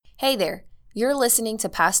Hey there, you're listening to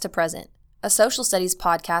Past to Present, a social studies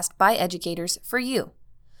podcast by educators for you.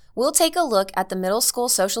 We'll take a look at the middle school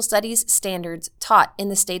social studies standards taught in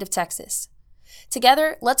the state of Texas.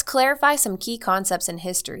 Together, let's clarify some key concepts in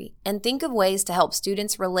history and think of ways to help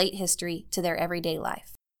students relate history to their everyday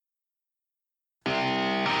life.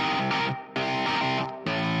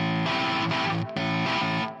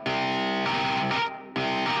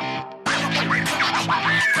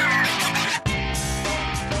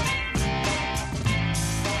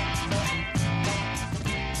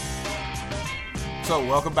 So,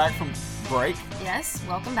 welcome back from break. Yes,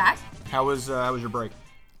 welcome back. How was your break?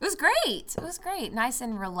 It was great. It was great. Nice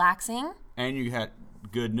and relaxing. And you had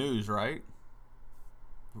good news, right?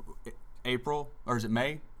 April, or is it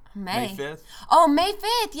May? May 5th? Oh, May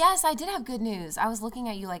 5th. Yes, I did have good news. I was looking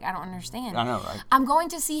at you like, I don't understand. I know, right? I'm going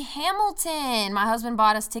to see Hamilton. My husband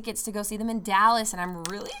bought us tickets to go see them in Dallas, and I'm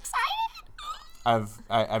really excited.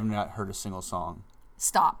 I've not heard a single song.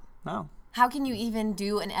 Stop. No. How can you even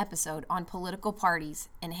do an episode on political parties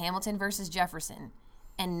and Hamilton versus Jefferson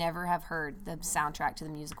and never have heard the soundtrack to the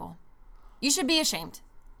musical? You should be ashamed.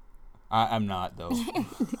 I'm not, though. You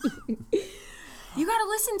got to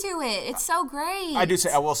listen to it. It's so great.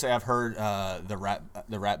 I will say I've heard the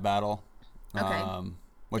rap battle. Okay.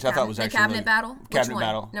 Which I thought was actually the cabinet really, battle. Cabinet Which one?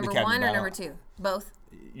 battle. Number the cabinet one or battle. number two? Both.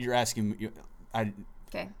 You're asking.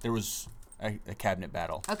 Okay. There was a cabinet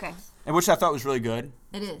battle. Okay. And which I thought was really good.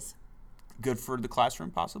 It is. Good for the classroom,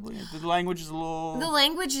 possibly. The language is a little. The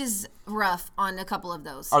language is rough on a couple of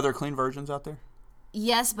those. Are there clean versions out there?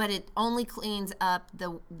 Yes, but it only cleans up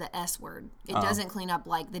the S word. It doesn't clean up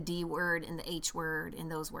like the D word and the H word and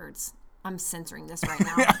those words. I'm censoring this right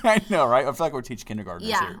now. I know, right? I feel like we're teaching kindergartners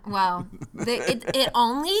here. Well, it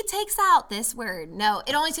only takes out this word. No,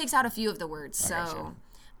 it only takes out a few of the words. So,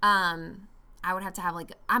 I would have to have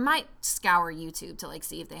I might scour YouTube to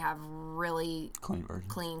see if they have really Clean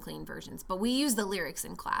versions. Clean versions. But we use the lyrics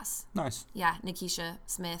in class. Nice. Yeah, Nikisha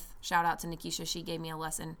Smith. Shout out to Nikisha. She gave me a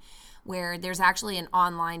lesson where there's actually an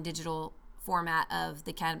online digital format of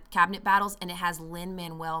the cabinet battles, and it has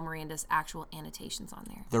Lin-Manuel Miranda's actual annotations on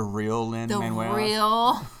there. The real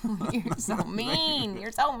Lin-Manuel? The real. You're so mean.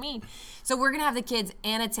 You're so mean. So we're going to have the kids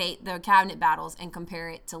annotate the cabinet battles and compare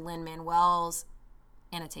it to Lin-Manuel's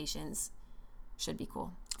annotations. Should be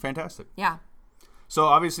cool. Fantastic. Yeah. So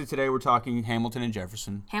obviously today we're talking Hamilton and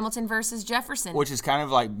Jefferson. Hamilton versus Jefferson. Which has kind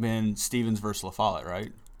of been Stevens versus La Follette,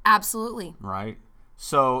 right? Absolutely. Right.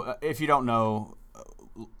 So if you don't know,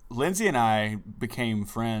 Lindsay and I became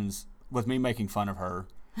friends with me making fun of her.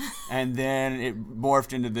 And then it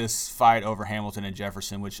morphed into this fight over Hamilton and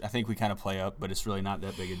Jefferson, which I think we kind of play up, but it's really not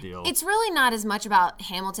that big a deal. It's really not as much about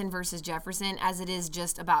Hamilton versus Jefferson as it is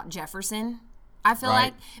just about Jefferson. I feel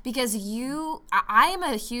like, because I am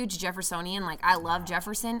a huge Jeffersonian, I love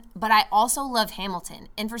Jefferson, but I also love Hamilton.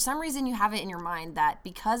 And for some reason you have it in your mind that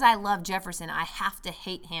because I love Jefferson, I have to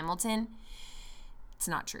hate Hamilton. It's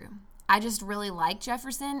not true. I just really like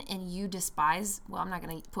Jefferson, and you despise, well, I'm not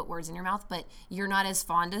going to put words in your mouth, but you're not as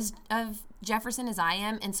fond of Jefferson as I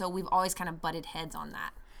am, and so we've always kind of butted heads on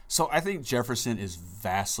that. So I think Jefferson is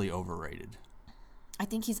vastly overrated. I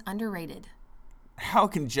think he's underrated. How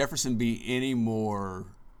can Jefferson be any more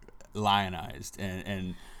lionized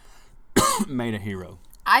and made a hero?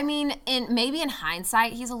 I mean, maybe in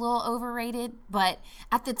hindsight, he's a little overrated, but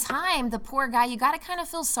at the time, the poor guy, you got to kind of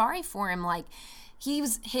feel sorry for him. He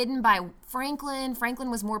was hidden by Franklin.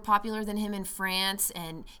 Franklin was more popular than him in France,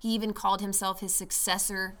 and he even called himself his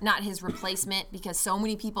successor, not his replacement, because so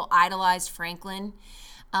many people idolized Franklin.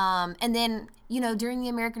 And then, during the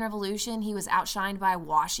American Revolution, he was outshined by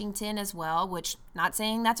Washington as well, which, not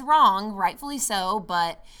saying that's wrong, rightfully so,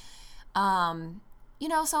 but,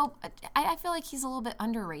 so I feel like he's a little bit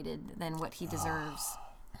underrated than what he deserves.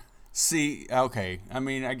 See, okay, I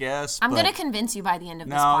mean, I guess. I'm going to convince you by the end of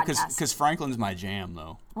this podcast. No, because Franklin's my jam,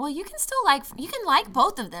 though. Well, you can still like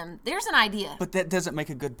both of them. There's an idea. But that doesn't make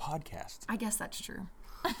a good podcast. I guess that's true.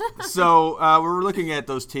 So we're looking at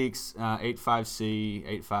those TEKS,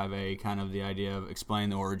 85C, 85A, kind of the idea of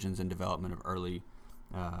explaining the origins and development of early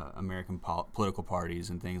American political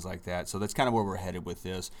parties and things like that. So that's kind of where we're headed with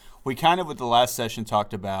this. We kind of, with the last session,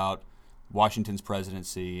 talked about Washington's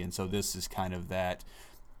presidency, and so this is kind of that.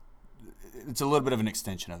 It's a little bit of an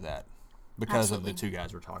extension of that because of the two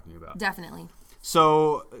guys we're talking about. Definitely.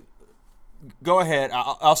 So go ahead.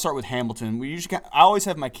 I'll start with Hamilton. I always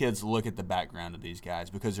have my kids look at the background of these guys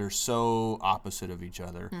because they're so opposite of each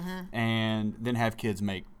other, and then have kids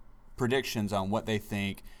make predictions on what they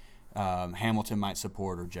think Hamilton might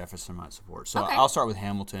support or Jefferson might support. So I'll start with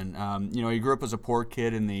Hamilton. He grew up as a poor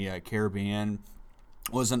kid in the Caribbean,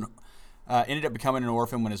 was an ended up becoming an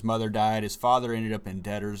orphan when his mother died. His father ended up in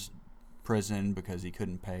debtor's prison because he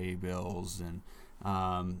couldn't pay bills, and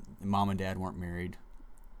mom and dad weren't married.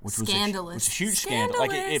 Which scandalous. Was a huge scandal.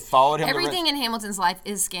 Like it followed him. Everything in Hamilton's life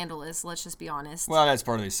is scandalous. Let's just be honest. Well, that's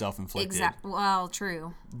part of his self-inflicted. Well,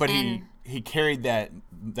 true. But he carried that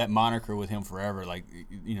moniker with him forever. Like,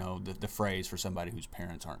 you know, the phrase for somebody whose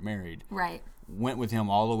parents aren't married. Right. Went with him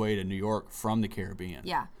all the way to New York from the Caribbean.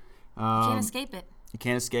 Yeah. You can't escape it. You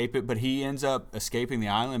can't escape it. But he ends up escaping the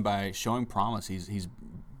island by showing promise. He's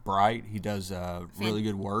bright. He does really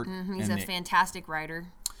good work. Mm-hmm. He's a fantastic writer.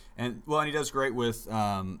 And he does great with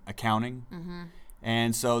accounting. Mm-hmm.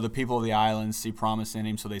 And so the people of the island see promise in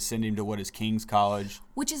him, so they send him to what is King's College.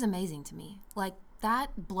 Which is amazing to me. Like,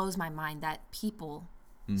 that blows my mind that people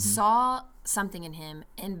saw something in him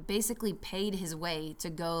and basically paid his way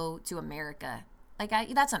to go to America. Like,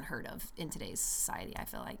 that's unheard of in today's society, I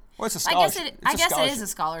feel like. Well, it's a scholarship. I guess it is a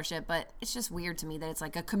scholarship, but it's just weird to me that it's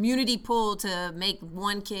like a community pool to make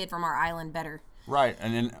one kid from our island better. Right,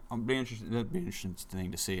 and then that'd be an interesting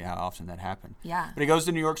thing to see how often that happened. Yeah. But he goes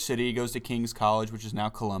to New York City. He goes to King's College, which is now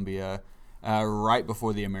Columbia, right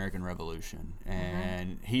before the American Revolution.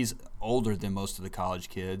 And he's older than most of the college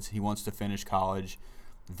kids. He wants to finish college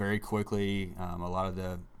very quickly. A lot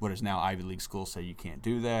of what is now Ivy League schools say you can't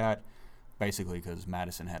do that, basically because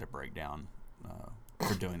Madison had a breakdown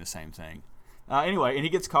for doing the same thing. Anyway, and he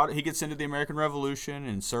gets into the American Revolution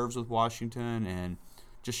and serves with Washington and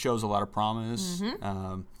just shows a lot of promise.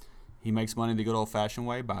 Mm-hmm. He makes money the good old-fashioned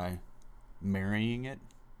way by marrying it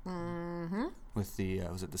with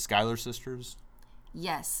was it the Schuyler sisters?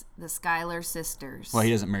 Yes, the Schuyler sisters. Well,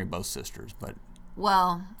 he doesn't marry both sisters, but...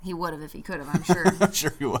 Well, he would have if he could have, I'm sure. I'm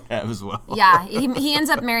sure he would have as well. Yeah, he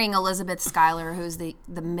ends up marrying Elizabeth Schuyler, who's the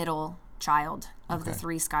middle child of the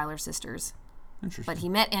three Schuyler sisters. Interesting. But he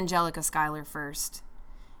met Angelica Schuyler first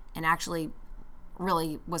and actually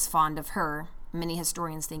really was fond of her. Many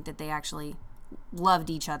historians think that they actually loved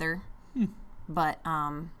each other, but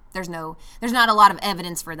there's not a lot of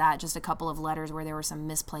evidence for that. Just a couple of letters where there were some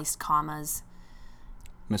misplaced commas.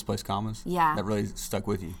 Misplaced commas? Yeah. That really stuck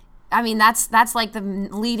with you. I mean, that's like the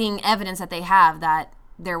leading evidence that they have that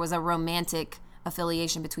there was a romantic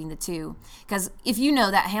affiliation between the two. Because if you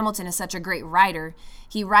know that Hamilton is such a great writer,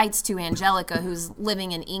 he writes to Angelica, who's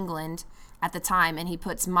living in England at the time, and he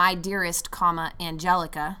puts "my dearest, comma,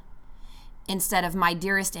 Angelica," instead of "my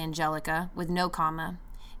dearest Angelica" with no comma.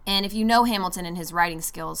 And if you know Hamilton and his writing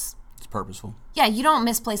skills, it's purposeful. Yeah, you don't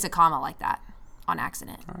misplace a comma like that on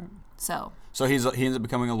accident. All right. So he ends up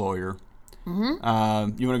becoming a lawyer.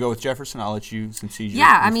 Mm-hmm. You want to go with Jefferson? I'll let you, since he's your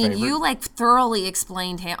favorite. You like thoroughly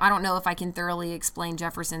explained I don't know if I can thoroughly explain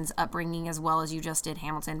Jefferson's upbringing as well as you just did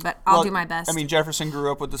Hamilton, but I'll do my best. I mean, Jefferson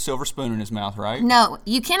grew up with the silver spoon in his mouth, right? No,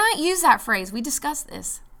 you cannot use that phrase. We discussed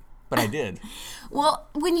this. But I did. Well,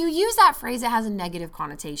 when you use that phrase, it has a negative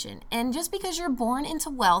connotation. And just because you're born into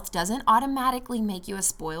wealth doesn't automatically make you a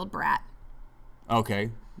spoiled brat.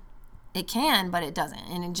 Okay. It can, but it doesn't.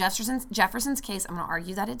 And in Jefferson's case, I'm going to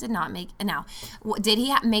argue that it did not make... Now, did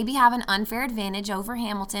he maybe have an unfair advantage over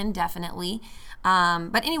Hamilton? Definitely.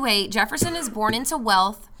 But anyway, Jefferson is born into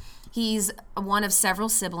wealth. He's one of several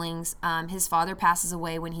siblings. His father passes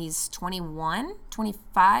away when he's 21,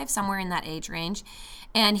 25, somewhere in that age range.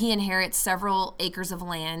 And he inherits several acres of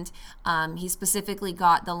land. He specifically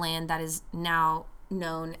got the land that is now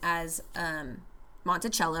known as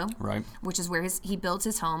Monticello, right, which is where he builds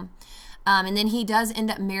his home. And then he does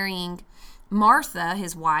end up marrying Martha,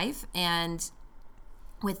 his wife, and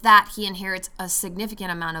with that, he inherits a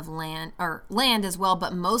significant amount of land as well,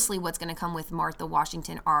 but mostly what's going to come with Martha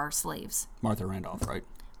Washington are slaves. Martha Randolph, right?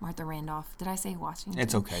 Martha Randolph. Did I say Washington?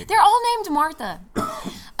 It's okay. They're all named Martha.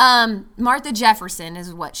 Martha Jefferson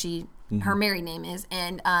is what her married name is.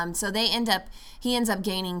 And so he ends up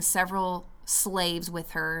gaining several slaves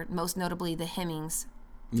with her, most notably the Hemmings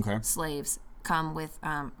slaves come with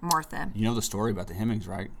Martha. You know the story about the Hemmings,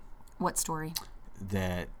 right? What story?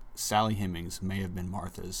 That Sally Hemings may have been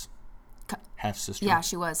Martha's half-sister. Yeah,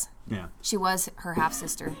 she was. Yeah. She was her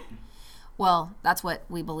half-sister. Well, that's what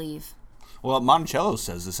we believe. Well, Monticello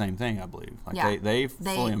says the same thing, I believe. Like they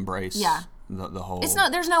fully embrace the whole...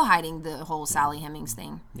 There's no hiding the whole Sally Hemings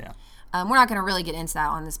thing. Yeah. We're not going to really get into that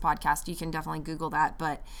on this podcast. You can definitely Google that.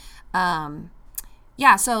 But,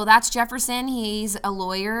 so that's Jefferson. He's a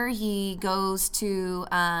lawyer. He goes to...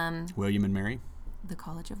 William and Mary. The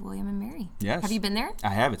College of William and Mary. Yes. Have you been there? I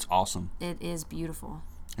have. It's awesome. It is beautiful.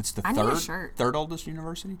 It's the third oldest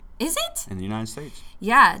university. Is it? In the United States.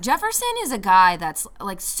 Yeah. Jefferson is a guy that's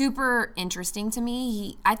like super interesting to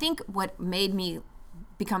me. I think what made me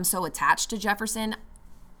become so attached to Jefferson,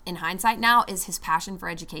 in hindsight now is his passion for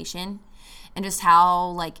education and just how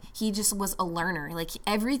like he just was a learner. Like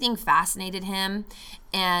everything fascinated him,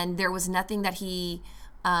 and there was nothing that he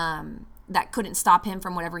that couldn't stop him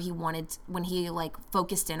from whatever he wanted when he like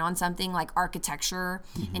focused in on something like architecture.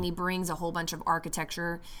 And he brings a whole bunch of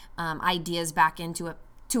architecture ideas back into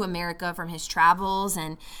to America from his travels,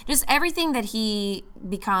 and just everything that he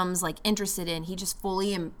becomes like interested in, he just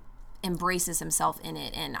fully embraces himself in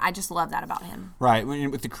it, and I just love that about him. Right,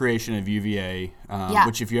 with the creation of UVA,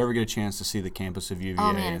 which if you ever get a chance to see the campus of UVA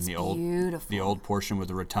and the old portion with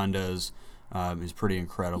the rotundas, is pretty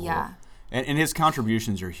incredible. Yeah. And his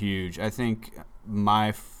contributions are huge. I think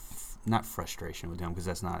my not frustration with him, because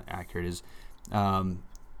that's not accurate, is a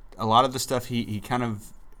lot of the stuff he kind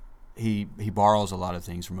of he borrows a lot of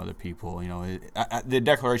things from other people. You know, the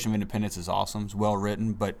Declaration of Independence is awesome. It's well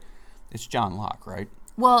written, but it's John Locke, right?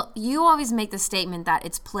 Well, you always make the statement that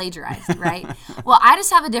it's plagiarized, right? Well, I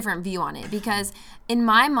just have a different view on it, because in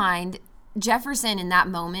my mind, Jefferson in that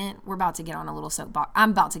moment, we're about to get on a little soapbox.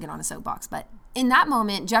 I'm about to get on a soapbox, but in that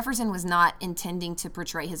moment, Jefferson was not intending to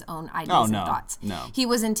portray his own ideas and thoughts. No. He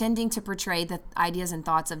was intending to portray the ideas and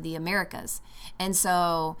thoughts of the Americas. And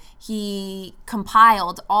so he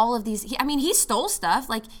compiled all of these. He stole stuff.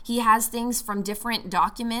 Like, he has things from different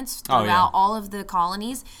documents throughout all of the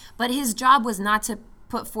colonies. But his job was not to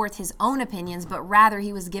put forth his own opinions, but rather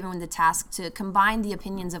he was given the task to combine the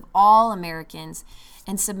opinions of all Americans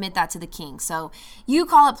and submit that to the king. So you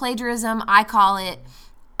call it plagiarism. I call it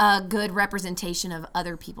a good representation of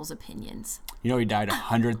other people's opinions. You know, he died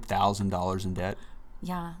 $100,000 in debt.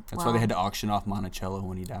 Yeah. That's why they had to auction off Monticello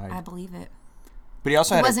when he died. I believe it. But he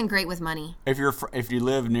also wasn't great with money. If you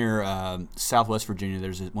live near Southwest Virginia,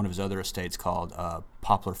 there's one of his other estates called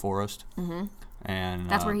Poplar Forest. Mm-hmm. And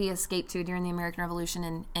that's where he escaped to during the American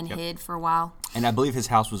Revolution and hid for a while. And I believe his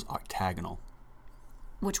house was octagonal.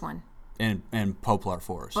 Which one? In Poplar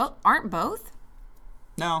Forest. Well, aren't both?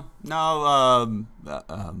 No.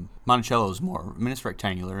 Monticello is more. I mean, it's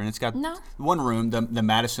rectangular, and it's got one room. The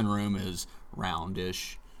Madison room is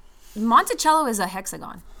roundish. Monticello is a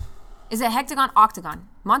hexagon. Is it hexagon? Octagon.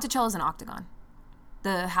 Monticello is an octagon.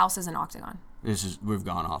 The house is an octagon. We've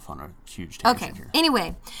gone off on a huge tangent here.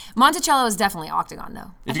 Anyway, Monticello is definitely octagon,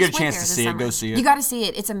 though. If you get a chance to see it, go see it. You got to see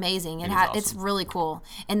it. It's amazing. It's really cool,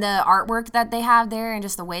 and the artwork that they have there, and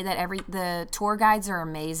just the way that the tour guides are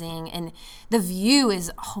amazing, and the view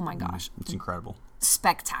is, oh my gosh, it's incredible,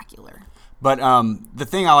 spectacular. But the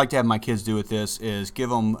thing I like to have my kids do with this is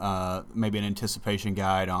give them maybe an anticipation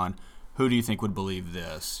guide on who do you think would believe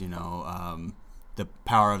this. You know. The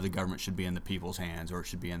power of the government should be in the people's hands, or it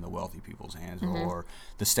should be in the wealthy people's hands, or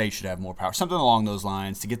the state should have more power. Something along those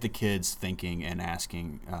lines to get the kids thinking and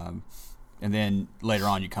asking. And then later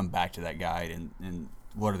on you come back to that guide and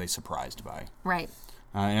what are they surprised by? Right.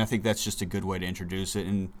 And I think that's just a good way to introduce it.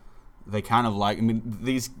 And they kind of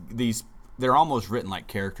these they're almost written like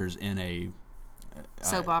characters in a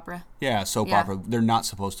soap opera. Yeah, soap opera. They're not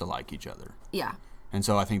supposed to like each other. Yeah. And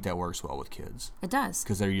so I think that works well with kids. It does.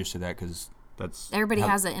 Because they're used to that everybody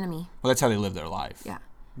has an enemy. Well, that's how they live their life. Yeah.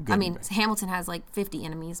 Hamilton has like 50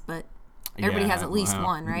 enemies, but everybody has at least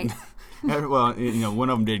one, right? Well,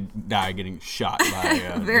 one of them did die getting shot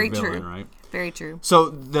by Very the villain, true. Right? Very true.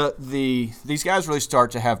 So these guys really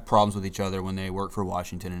start to have problems with each other when they work for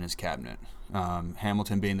Washington and his cabinet.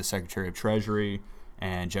 Hamilton being the Secretary of Treasury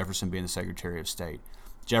and Jefferson being the Secretary of State.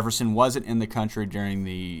 Jefferson wasn't in the country during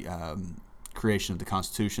the creation of the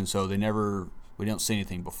Constitution, so we don't see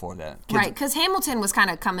anything before that. Right, because Hamilton was kind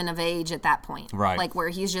of coming of age at that point. Right. Like where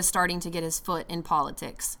he's just starting to get his foot in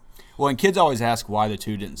politics. Well, and kids always ask why the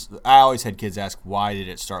two didn't. I always had kids ask, why did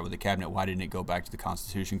it start with the cabinet? Why didn't it go back to the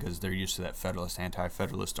Constitution? Because they're used to that Federalist,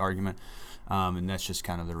 anti-Federalist argument. And that's just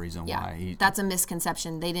kind of the reason why. That's a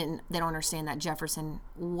misconception. They don't understand that Jefferson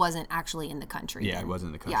wasn't actually in the country. Yeah, he wasn't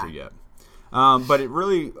in the country yet. But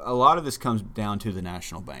a lot of this comes down to the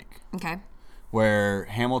National Bank. Okay. Where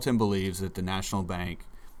Hamilton believes that the National Bank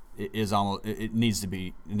it needs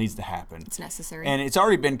to happen. It's necessary. And it's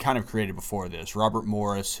already been kind of created before this. Robert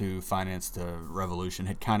Morris, who financed the Revolution,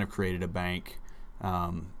 had kind of created a bank,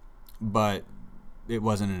 but it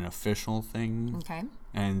wasn't an official thing. Okay.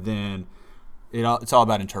 And then it's all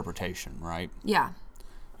about interpretation, right? Yeah.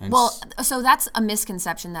 And so that's a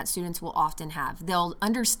misconception that students will often have. They'll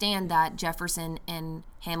understand that Jefferson and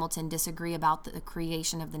Hamilton disagree about the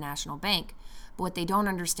creation of the National Bank. But what they don't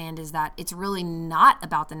understand is that it's really not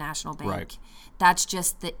about the National Bank. Right. That's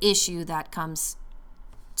just the issue that comes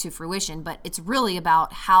to fruition. But it's really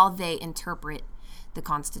about how they interpret the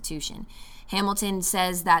Constitution. Hamilton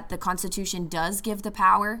says that the Constitution does give the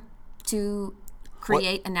power to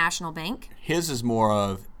create a national bank. His is more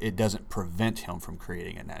of it doesn't prevent him from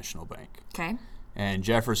creating a national bank. Okay. And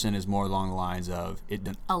Jefferson is more along the lines of it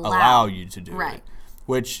doesn't allow you to do it.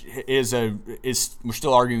 Which is we're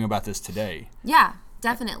still arguing about this today. Yeah,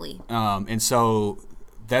 definitely. And so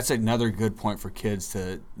that's another good point for kids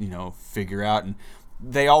to, figure out. And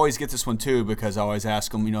they always get this one too, because I always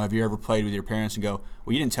ask them, have you ever played with your parents and go,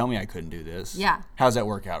 well, you didn't tell me I couldn't do this. Yeah. How's that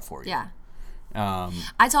work out for you? Yeah.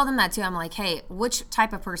 I told them that too. I'm like, hey, which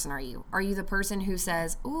type of person are you? Are you the person who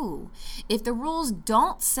says, ooh, if the rules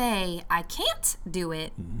don't say I can't do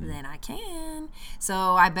it, then I can. So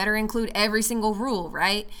I better include every single rule,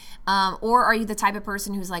 right? Or are you the type of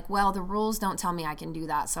person who's like, well, the rules don't tell me I can do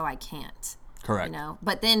that, so I can't. Correct.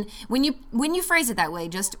 But then when you phrase it that way,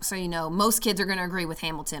 just so you know, most kids are going to agree with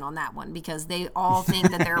Hamilton on that one, because they all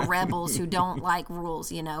think that they're rebels who don't like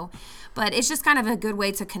rules, But it's just kind of a good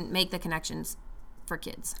way to make the connections for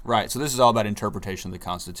kids. Right. So this is all about interpretation of the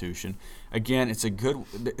Constitution. Again, it's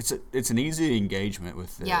an easy engagement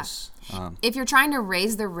with this. Yeah. If you're trying to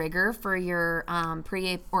raise the rigor for your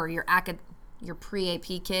pre-AP or your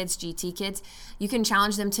pre-AP kids, GT kids, you can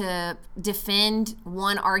challenge them to defend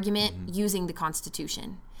one argument using the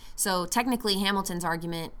Constitution. So technically, Hamilton's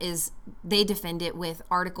argument is they defend it with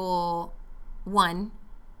Article 1,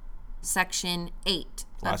 Section 8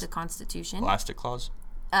 of the Constitution. Elastic Clause?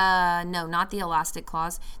 No, not the elastic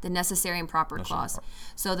clause, the necessary and proper clause.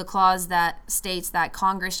 So the clause that states that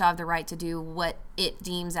Congress shall have the right to do what it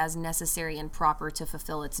deems as necessary and proper to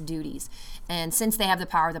fulfill its duties. And since they have the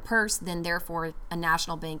power of the purse, then therefore a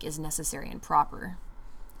national bank is necessary and proper.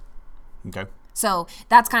 Okay. So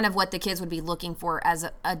that's kind of what the kids would be looking for as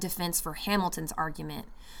a defense for Hamilton's argument.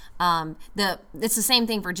 It's the same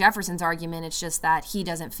thing for Jefferson's argument. It's just that he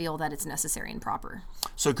doesn't feel that it's necessary and proper.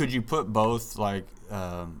 So could you put both, like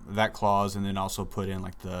that clause, and then also put in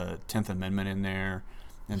like the 10th Amendment in there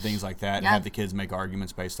and things like that, and have the kids make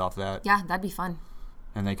arguments based off that? Yeah, that'd be fun.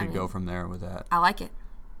 And they could go from there with that. I like it.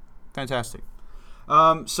 Fantastic.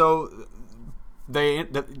 So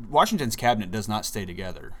Washington's cabinet does not stay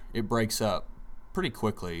together. It breaks up pretty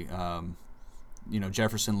quickly.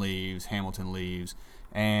 Jefferson leaves, Hamilton leaves,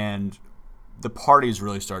 and the parties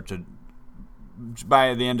really start to,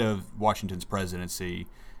 by the end of Washington's presidency,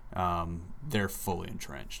 they're fully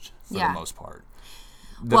entrenched for the most part.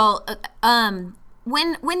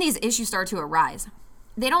 When these issues start to arise,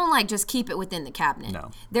 they don't just keep it within the cabinet.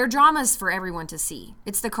 No. They're dramas for everyone to see.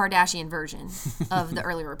 It's the Kardashian version of the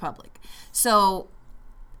early republic. So,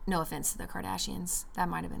 no offense to the Kardashians. That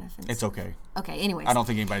might have been offensive. It's okay. Okay, anyways. I don't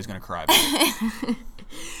think anybody's going to cry about it.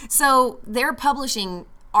 So they're publishing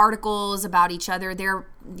articles about each other. They're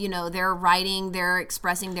writing, they're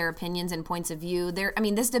expressing their opinions and points of view.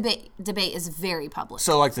 This debate is very public.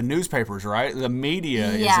 So like the newspapers, right? The media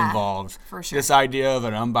is involved. For sure. This idea of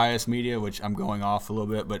an unbiased media, which I'm going off a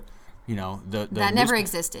little bit, but that never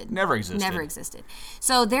existed. Never existed. Never existed.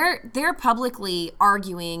 So they're publicly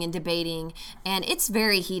arguing and debating, and it's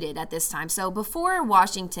very heated at this time. So before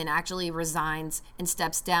Washington actually resigns and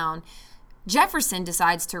steps down, Jefferson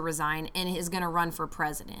decides to resign and is going to run for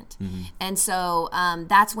president. Mm-hmm. And so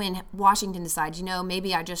that's when Washington decides,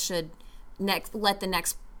 maybe I just should let the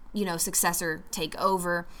next, successor take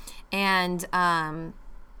over. And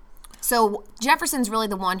so Jefferson's really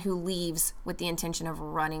the one who leaves with the intention of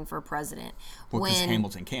running for president. Because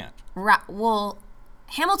Hamilton can't. Well,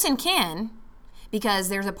 Hamilton can, because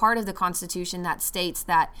there's a part of the Constitution that states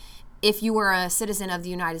that if you were a citizen of the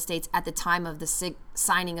United States at the time of the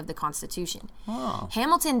signing of the Constitution. Oh.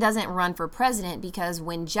 Hamilton doesn't run for president because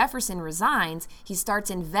when Jefferson resigns, he starts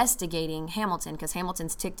investigating Hamilton because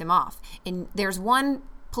Hamilton's ticked him off. And there's one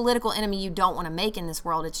political enemy you don't want to make in this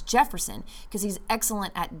world. It's Jefferson, because he's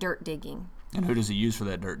excellent at dirt digging. And who does he use for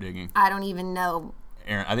that dirt digging? I don't even know.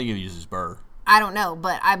 Aaron, I think he uses Burr. I don't know,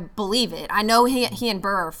 but I believe it. I know he and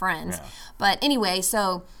Burr are friends. Yeah. But anyway,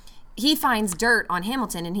 so he finds dirt on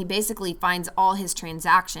Hamilton, and he basically finds all his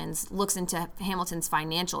transactions, looks into Hamilton's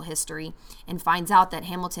financial history, and finds out that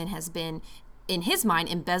Hamilton has been, in his mind,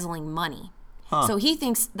 embezzling money. Huh. So he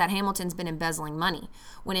thinks that Hamilton's been embezzling money,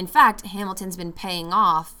 when in fact Hamilton's been paying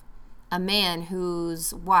off a man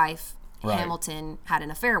whose wife Hamilton had an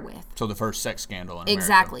affair with. So the first sex scandal in America.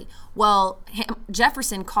 Exactly. Well,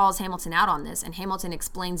 Jefferson calls Hamilton out on this, and Hamilton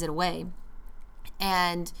explains it away.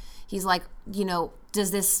 And he's like,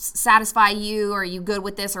 does this satisfy you? Are you good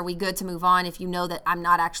with this? Are we good to move on? If you know that I'm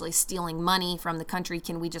not actually stealing money from the country,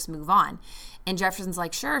 can we just move on? And Jefferson's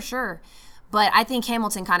like, sure. But I think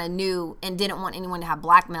Hamilton kind of knew and didn't want anyone to have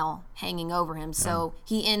blackmail hanging over him. So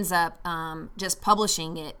he ends up just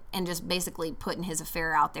publishing it and just basically putting his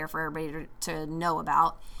affair out there for everybody to know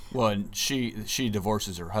about. Well, and she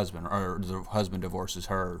divorces her husband, or the husband divorces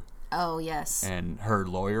her. Oh, yes. And her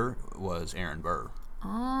lawyer was Aaron Burr.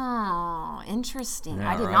 Oh, interesting.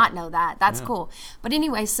 Yeah, I did right. not know that. That's cool. But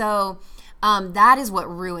anyway, so that is what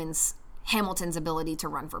ruins Hamilton's ability to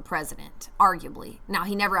run for president, arguably. Now,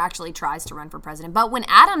 he never actually tries to run for president. But when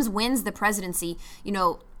Adams wins the presidency,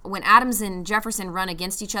 when Adams and Jefferson run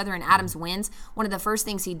against each other and Adams wins, one of the first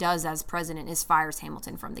things he does as president is fires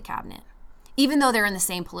Hamilton from the cabinet, even though they're in the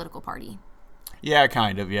same political party. Yeah,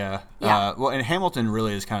 kind of, yeah. Yeah. Well, and Hamilton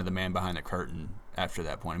really is kind of the man behind the curtain after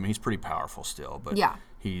that point. I mean, he's pretty powerful still, but yeah.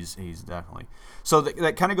 he's definitely. So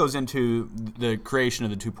that kind of goes into the creation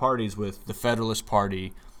of the two parties with the Federalist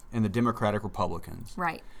Party and the Democratic Republicans.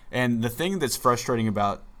 Right. And the thing that's frustrating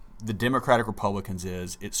about the Democratic Republicans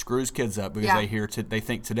is it screws kids up because they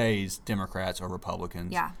think today's Democrats are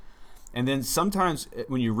Republicans. Yeah. And then sometimes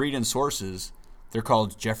when you read in sources, they're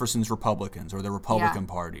called Jefferson's Republicans or the Republican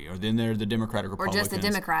Party, or then they're the Democratic Republicans. Or just the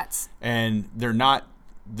Democrats. And they're not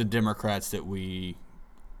the Democrats that we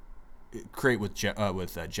create with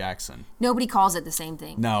Jackson. Nobody calls it the same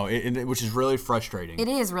thing. No, which is really frustrating. It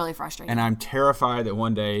is really frustrating. And I'm terrified that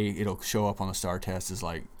one day it'll show up on the STAR test as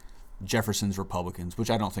like Jefferson's Republicans,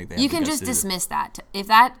 which I don't think they have. You can just dismiss that. If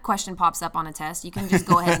that question pops up on a test, you can just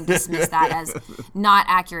go ahead and dismiss that as not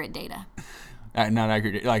accurate data. Not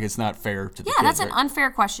accurate. Like, it's not fair to the kids. Yeah, that's an unfair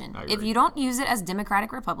question. I If agree. you don't use it as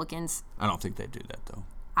Democratic Republicans, I don't think they do that, though.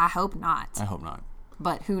 I hope not. I hope not.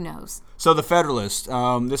 But who knows? So the Federalist,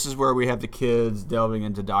 this is where we have the kids delving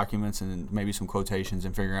into documents and maybe some quotations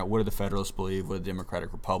and figuring out what do the Federalists believe, what do the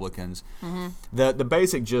Democratic Republicans. Mm-hmm. The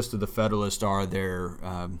basic gist of the Federalists are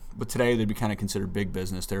but today they'd be kind of considered big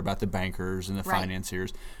business. They're about the bankers and the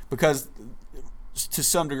financiers because to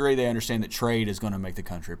some degree they understand that trade is going to make the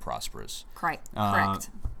country prosperous. Correct.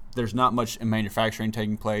 There's not much manufacturing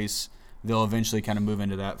taking place. They'll eventually kind of move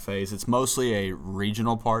into that phase. It's mostly a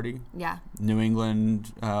regional party. Yeah. New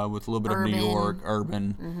England with a little bit Urban. of New York,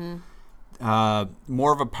 urban. Mm-hmm.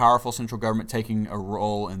 More of a powerful central government taking a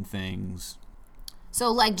role in things.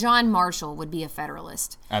 So like John Marshall would be a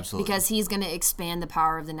Federalist. Absolutely. Because he's going to expand the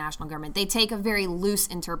power of the national government. They take a very loose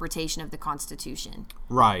interpretation of the Constitution.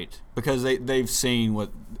 Right. Because they've seen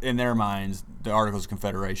what, in their minds, the Articles of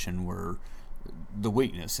Confederation were the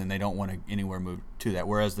weakness, and they don't want to anywhere move to that.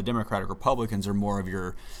 Whereas the Democratic Republicans are more of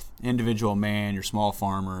your individual man, your small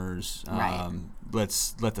farmers. Right.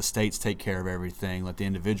 Let's let the states take care of everything. Let the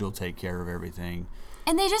individual take care of everything.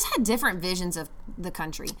 And they just had different visions of the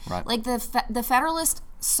country. Right. Like the Federalist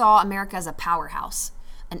saw America as a powerhouse,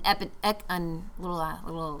 I'm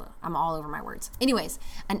all over my words. Anyways,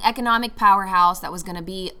 an economic powerhouse that was going to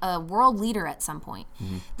be a world leader at some point.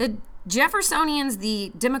 Mm-hmm. The Jeffersonians,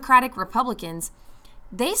 the Democratic Republicans,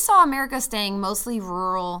 they saw America staying mostly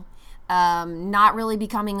rural, not really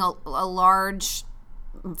becoming a large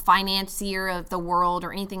financier of the world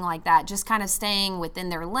or anything like that, just kind of staying within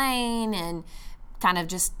their lane and kind of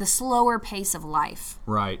just the slower pace of life.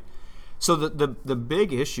 Right. So the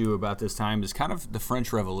big issue about this time is kind of the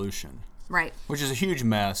French Revolution. Right. Which is a huge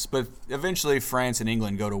mess, but eventually France and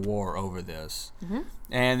England go to war over this. Mm-hmm.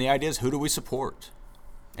 And the idea is, who do we support?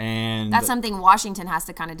 And that's something Washington has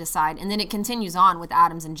to kind of decide. And then it continues on with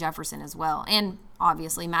Adams and Jefferson as well. And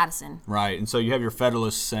obviously Madison. Right. And so you have your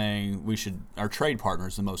Federalists saying our trade partner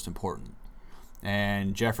is the most important.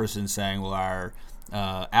 And Jefferson saying, well, our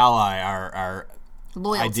ally, our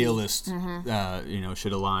loyalty. Idealist,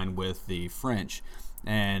 should align with the French.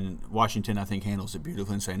 And Washington, I think, handles it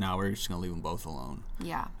beautifully and say, no, we're just going to leave them both alone.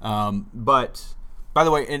 Yeah. But, by the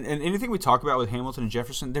way, in anything we talk about with Hamilton and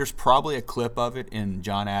Jefferson, there's probably a clip of it in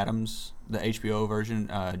John Adams, the HBO version,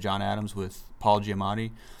 John Adams with Paul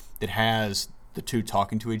Giamatti, that has the two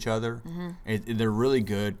talking to each other. Mm-hmm. They're really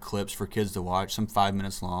good clips for kids to watch, some 5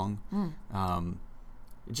 minutes long.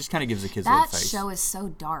 It just kind of gives the kids a little face. That show is so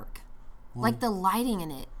dark. Like the lighting in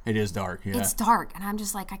it. It is dark, yeah. It's dark, and I'm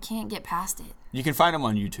just like, I can't get past it. You can find them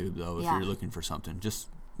on YouTube, though, if you're looking for something. Just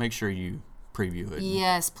make sure you preview it.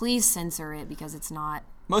 Yes, please censor it because it's not.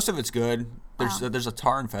 Most of it's good. There's a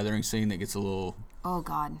tar and feathering scene that gets a little. Oh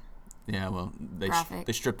God. Yeah, well,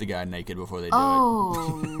 they strip the guy naked before they do it.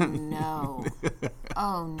 Oh no!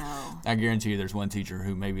 Oh no! I guarantee you, there's one teacher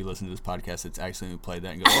who maybe listened to this podcast that's actually played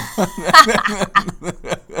that and go.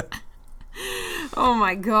 Oh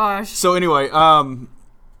my gosh. So anyway,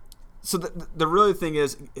 so the really thing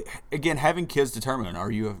is, again, having kids determine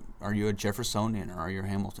are you a Jeffersonian or are you a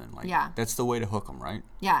Hamilton? Like, that's the way to hook them, right?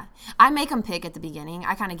 Yeah, I make them pick at the beginning.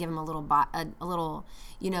 I kind of give them a little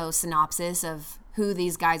synopsis of who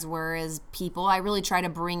these guys were as people. I really try to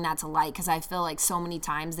bring that to light because I feel like so many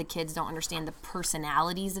times the kids don't understand the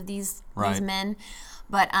personalities of these men.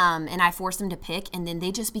 But and I forced them to pick, and then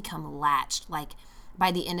they just become latched. Like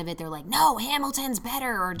by the end of it, they're like, no, Hamilton's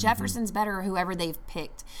better, or Jefferson's better, or whoever they've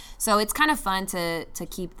picked. So it's kind of fun to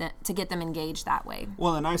get them engaged that way.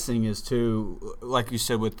 Well, the nice thing is too, like you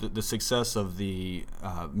said, with the success of the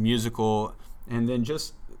musical, and then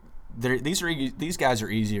just these guys are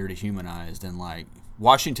easier to humanize than like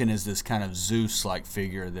Washington is this kind of Zeus-like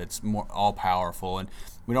figure that's more all powerful, and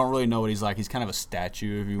we don't really know what he's like. He's kind of a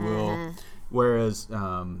statue, if you will. Whereas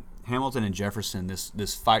Hamilton and Jefferson,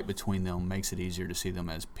 this fight between them makes it easier to see them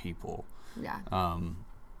as people. Yeah.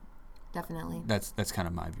 Definitely. That's kind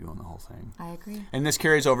of my view on the whole thing. I agree. And this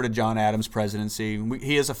carries over to John Adams' presidency.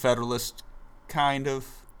 He is a Federalist, kind of.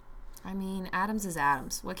 I mean, Adams is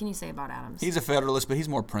Adams. What can you say about Adams? He's a Federalist, but he's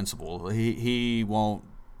more principled. He won't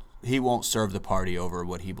serve the party over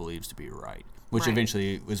what he believes to be right, which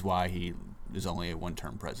eventually is why he is only a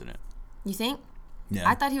one-term president. You think? Yeah.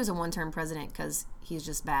 I thought he was a one-term president because he's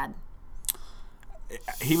just bad.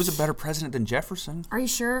 He was a better president than Jefferson. Are you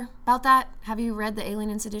sure about that? Have you read the Alien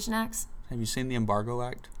and Sedition Acts? Have you seen the Embargo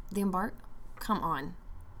Act? The embargo? Come on.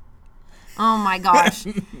 Oh my gosh.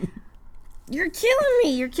 You're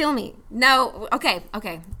killing me. No, okay.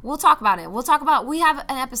 We'll talk about it. We have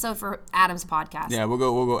an episode for Adams podcast. Yeah, we'll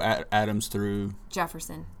go Adams through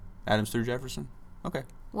Jefferson. Adams through Jefferson? Okay.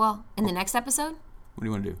 Well, in the next episode? What do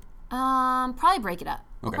you want to do? Probably break it up.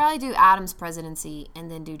 We'll probably do Adams' presidency and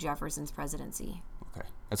then do Jefferson's presidency. Okay.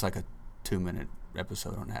 That's like a 2-minute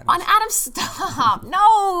episode on Adams. On Adams, stop.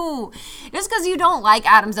 No. Just because you don't like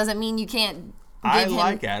Adams doesn't mean you can't I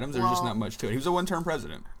like Adams. There's just not much to it. He was a one-term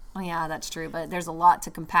president. Oh, yeah, that's true. But there's a lot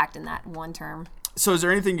to compact in that one term. So is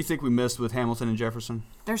there anything you think we missed with Hamilton and Jefferson?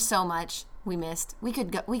 There's so much we missed. We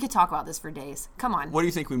could talk about this for days. Come on. What do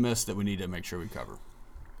you think we missed that we need to make sure we cover?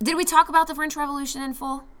 Did we talk about the French Revolution in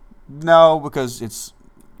full? No, because it's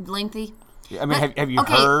lengthy. I mean, have you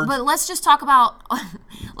heard? But let's just talk about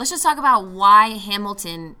why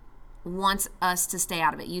Hamilton wants us to stay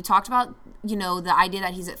out of it. You talked about, the idea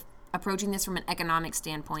that he's approaching this from an economic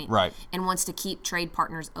standpoint, right, and wants to keep trade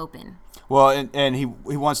partners open. Well, and he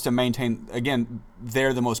wants to maintain, again,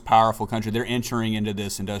 they're the most powerful country. They're entering into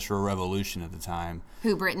this industrial revolution at the time.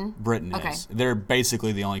 Who, Britain? Britain is. They're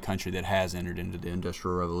basically the only country that has entered into the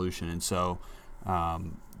industrial revolution, and so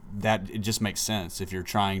that it just makes sense if you're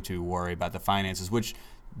trying to worry about the finances, which,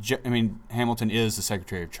 Hamilton is the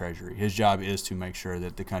Secretary of Treasury. His job is to make sure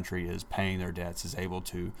that the country is paying their debts, is able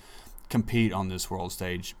to compete on this world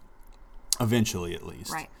stage, eventually at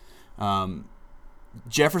least. Right.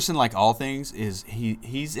 Jefferson, like all things,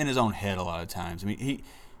 he's in his own head a lot of times. I mean,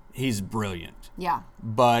 he's brilliant. Yeah.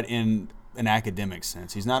 But in an academic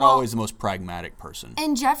sense, he's not always the most pragmatic person.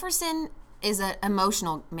 And Jefferson is an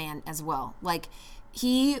emotional man as well. Like,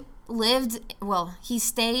 he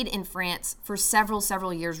stayed in France for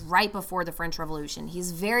several years right before the French Revolution.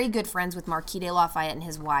 He's very good friends with Marquis de Lafayette and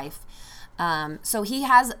his wife. So he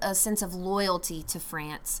has a sense of loyalty to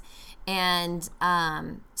France. And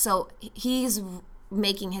so he's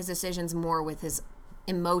making his decisions more with his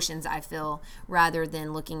emotions, I feel, rather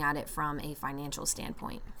than looking at it from a financial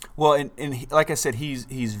standpoint. Well, and like I said, he's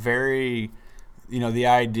very, the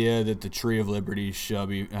idea that the tree of liberty shall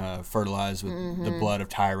be fertilized with the blood of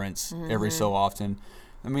tyrants every so often.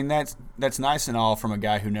 I mean, that's nice and all from a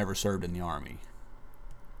guy who never served in the army,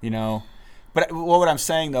 But what I'm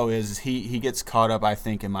saying, though, is he gets caught up, I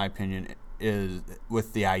think, in my opinion, is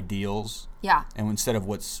with the ideals. Yeah. And instead of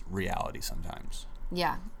what's reality sometimes.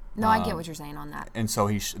 Yeah. No, I get what you're saying on that. And so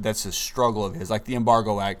that's a struggle of his. Like the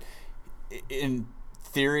Embargo Act, in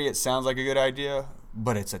theory, it sounds like a good idea,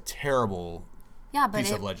 but it's a terrible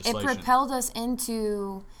piece of legislation. It propelled us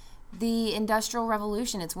into the Industrial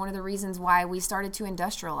Revolution. It's one of the reasons why we started to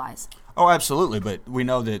industrialize. Oh, absolutely. But we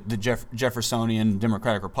know that the Jeffersonian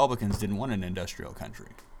Democratic Republicans didn't want an industrial country.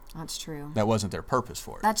 That's true. That wasn't their purpose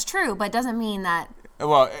for it. That's true, but it doesn't mean that...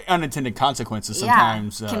 Well, unintended consequences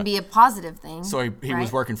sometimes... can be a positive thing. So he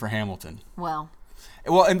was working for Hamilton. Well,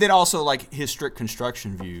 and then also, like, his strict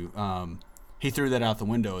construction view, he threw that out the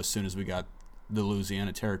window as soon as we got the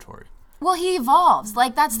Louisiana Territory. Well, he evolves.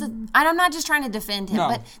 Like, that's the... And I'm not just trying to defend him,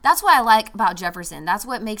 but that's what I like about Jefferson. That's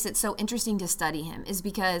what makes it so interesting to study him, is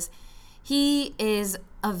because he is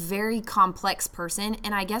a very complex person,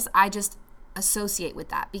 and I guess I just associate with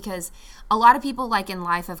that because a lot of people, like in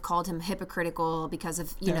life, have called him hypocritical because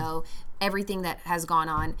of, everything that has gone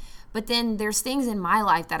on. But then there's things in my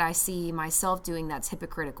life that I see myself doing that's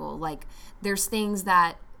hypocritical. Like, there's things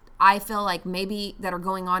that I feel like maybe that are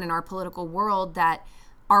going on in our political world that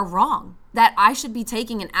are wrong, that I should be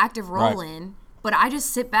taking an active role in, but I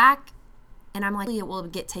just sit back and I'm like, it will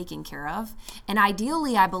get taken care of. And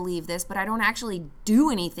ideally, I believe this, but I don't actually do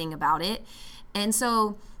anything about it. And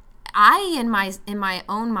so I, in my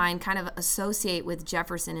own mind, kind of associate with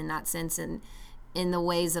Jefferson in that sense, and in the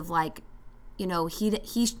ways of like, you know, he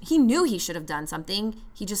knew he should have done something.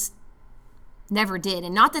 He just never did.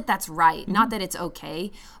 And not that that's right, not that it's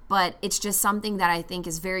okay, but it's just something that I think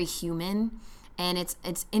is very human, and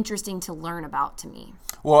it's interesting to learn about to me.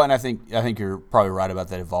 Well, and I think you're probably right about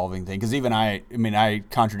that evolving thing, because even I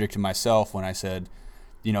contradicted myself when I said,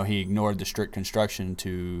 you know, he ignored the strict construction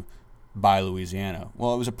to buy Louisiana.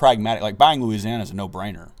 Well, it was a pragmatic, like buying Louisiana is a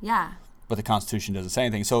no-brainer. Yeah. But the Constitution doesn't say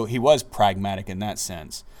anything. So he was pragmatic in that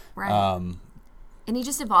sense. Right. And he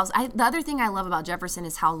just evolves. The other thing I love about Jefferson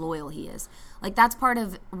is how loyal he is. Like, that's part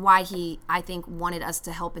of why he, I think, wanted us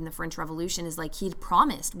to help in the French Revolution, is like we'd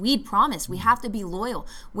promised, we have to be loyal.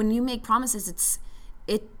 When you make promises,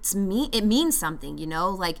 it means something, you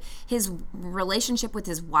know? Like, his relationship with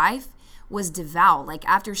his wife was devout. Like,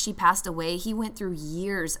 after she passed away, he went through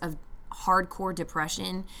years of hardcore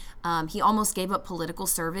depression. He almost gave up political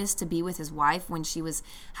service to be with his wife when she was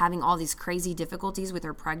having all these crazy difficulties with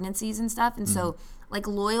her pregnancies and stuff. And so, like,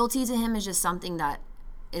 loyalty to him is just something that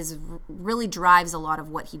really drives a lot of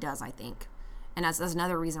what he does, I think. And that's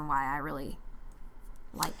another reason why I really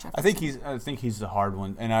like Jefferson. I think he's the hard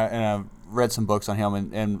one. And I've read some books on him,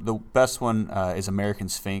 and the best one is American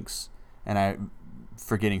Sphinx. And I'm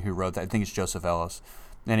forgetting who wrote that. I think it's Joseph Ellis.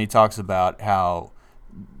 And he talks about how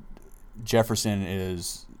Jefferson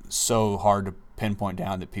is so hard to pinpoint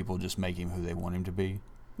down that people just make him who they want him to be.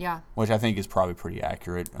 Yeah. Which I think is probably pretty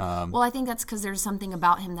accurate. Well, I think that's because there's something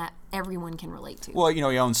about him that everyone can relate to. Well, you know,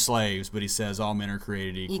 he owns slaves, but he says all men are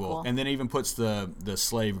created equal. And then even puts the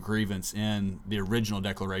slave grievance in the original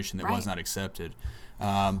declaration that was not accepted.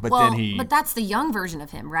 But that's the young version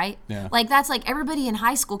of him, right? Yeah. Like, that's like everybody in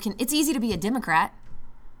high school it's easy to be a Democrat.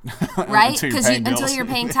 Right? Until you're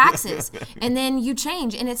paying taxes. And then you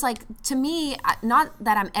change. And it's like, to me, not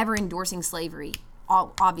that I'm ever endorsing slavery,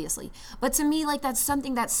 obviously, but to me, like, that's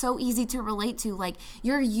something that's so easy to relate to. Like,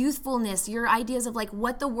 your youthfulness, your ideas of like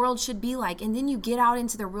what the world should be like. And then you get out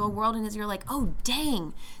into the real world and you're like, oh,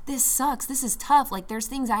 dang, this sucks. This is tough. Like, there's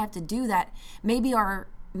things I have to do that maybe are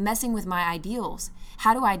messing with my ideals.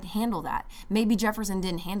 How do I handle that? Maybe Jefferson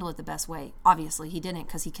didn't handle it the best way. Obviously, he didn't,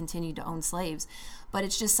 because he continued to own slaves. But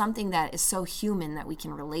it's just something that is so human that we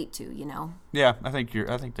can relate to, you know? Yeah, I think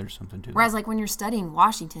there's something to that. Whereas, like, when you're studying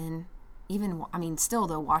Washington, still,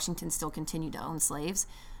 though, Washington still continued to own slaves,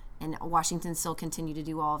 and Washington still continued to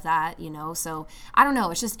do all of that, you know? So, I don't know.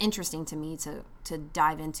 It's just interesting to me to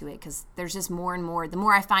dive into it, because there's just more and more. The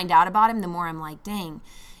more I find out about him, the more I'm like, dang,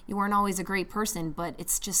 you weren't always a great person, but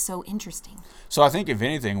it's just so interesting. So I think, if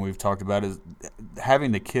anything, we've talked about is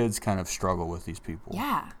having the kids kind of struggle with these people.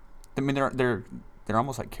 Yeah. I mean, they're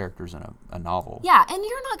almost like characters in a novel. Yeah, and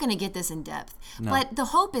you're not going to get this in depth. No. But the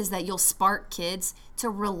hope is that you'll spark kids to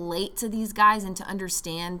relate to these guys and to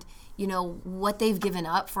understand, you know, what they've given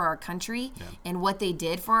up for our country and what they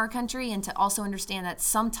did for our country, and to also understand that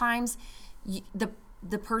sometimes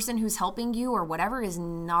the person who's helping you or whatever is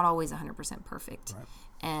not always 100% perfect. Right.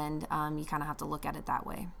 And you kind of have to look at it that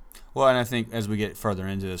way. Well, and I think as we get further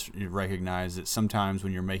into this, you recognize that sometimes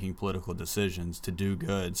when you're making political decisions to do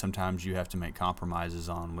good, sometimes you have to make compromises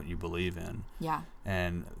on what you believe in. Yeah.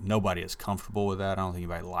 And nobody is comfortable with that. I don't think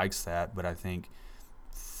anybody likes that. But I think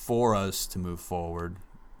for us to move forward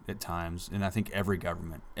at times, and I think every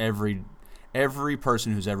government, every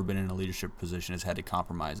person who's ever been in a leadership position has had to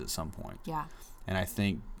compromise at some point. Yeah. And I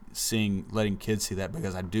think letting kids see that,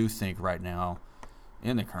 because I do think right now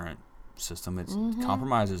in the current system, it's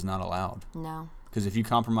compromise is not allowed. No. Because if you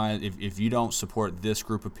compromise, if you don't support this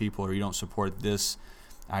group of people, or you don't support this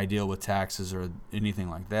ideal with taxes or anything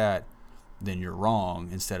like that, then you're wrong,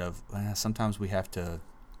 instead of sometimes we have to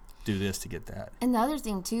do this to get that. And the other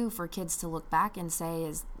thing too for kids to look back and say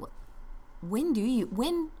is,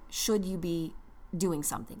 when should you be doing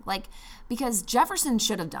something? Like, because Jefferson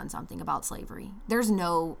should have done something about slavery. There's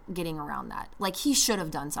no getting around that. Like, he should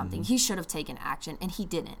have done something. He should have taken action, and he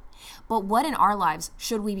didn't. But what in our lives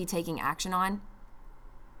should we be taking action on?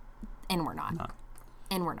 And we're not. No.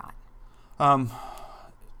 And we're not.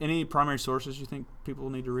 Any primary sources you think people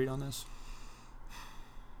need to read on this?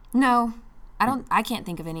 No. I can't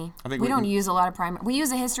think of any. We don't use a lot of primary. We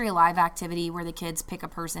use a History Alive activity where the kids pick a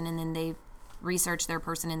person and then they research their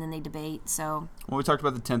person and then they debate. So, well, we talked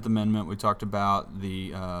about the 10th Amendment. We talked about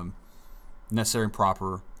the necessary and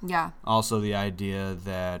proper. Yeah. Also, the idea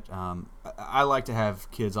that I like to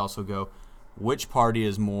have kids also go, which party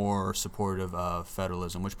is more supportive of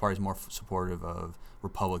federalism? Which party is more supportive of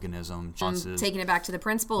republicanism, taking it back to the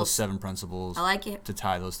principles. those 7 principles. I like it. To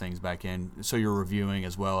tie those things back in. So you're reviewing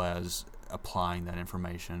as well as applying that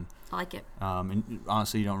information. I like it. And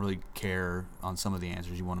honestly, you don't really care on some of the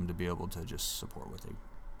answers. You want them to be able to just support what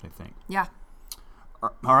they think. Yeah.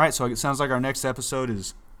 All right, so it sounds like our next episode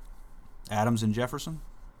is Adams and Jefferson.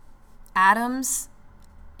 Adams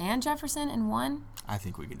and Jefferson in one? I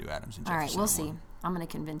think we can do Adams and Jefferson. All right, we'll in see. one. I'm going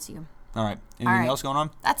to convince you. All right. Anything else going on?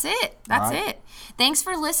 That's it. That's it. Thanks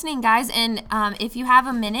for listening, guys. And if you have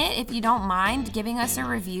a minute, if you don't mind giving us a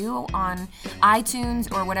review on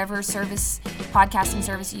iTunes or whatever podcasting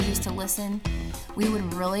service you use to listen, we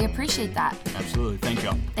would really appreciate that. Absolutely. Thank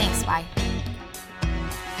y'all. Thanks. Bye.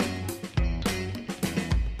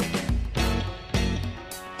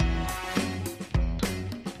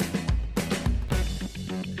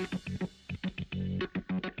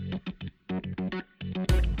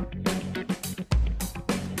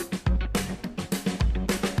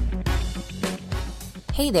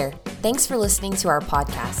 Hey there, thanks for listening to our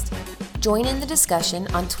podcast. Join in the discussion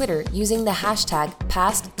on Twitter using the hashtag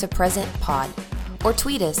 #PastToPresentPod or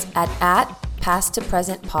tweet us at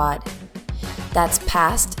 @PastToPresentPod. That's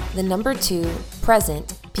past, the number 2,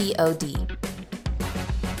 present, POD.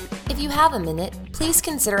 If you have a minute, please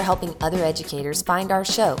consider helping other educators find our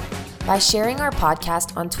show by sharing our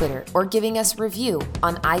podcast on Twitter or giving us a review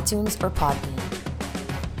on iTunes or Podbean.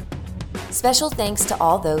 Special thanks to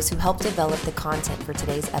all those who helped develop the content for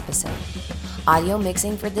today's episode. Audio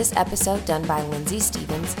mixing for this episode done by Lindsay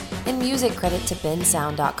Stevens, and music credit to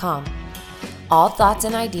bensound.com. All thoughts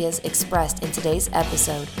and ideas expressed in today's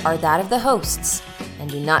episode are that of the hosts and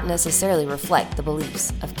do not necessarily reflect the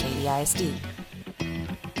beliefs of KDISD.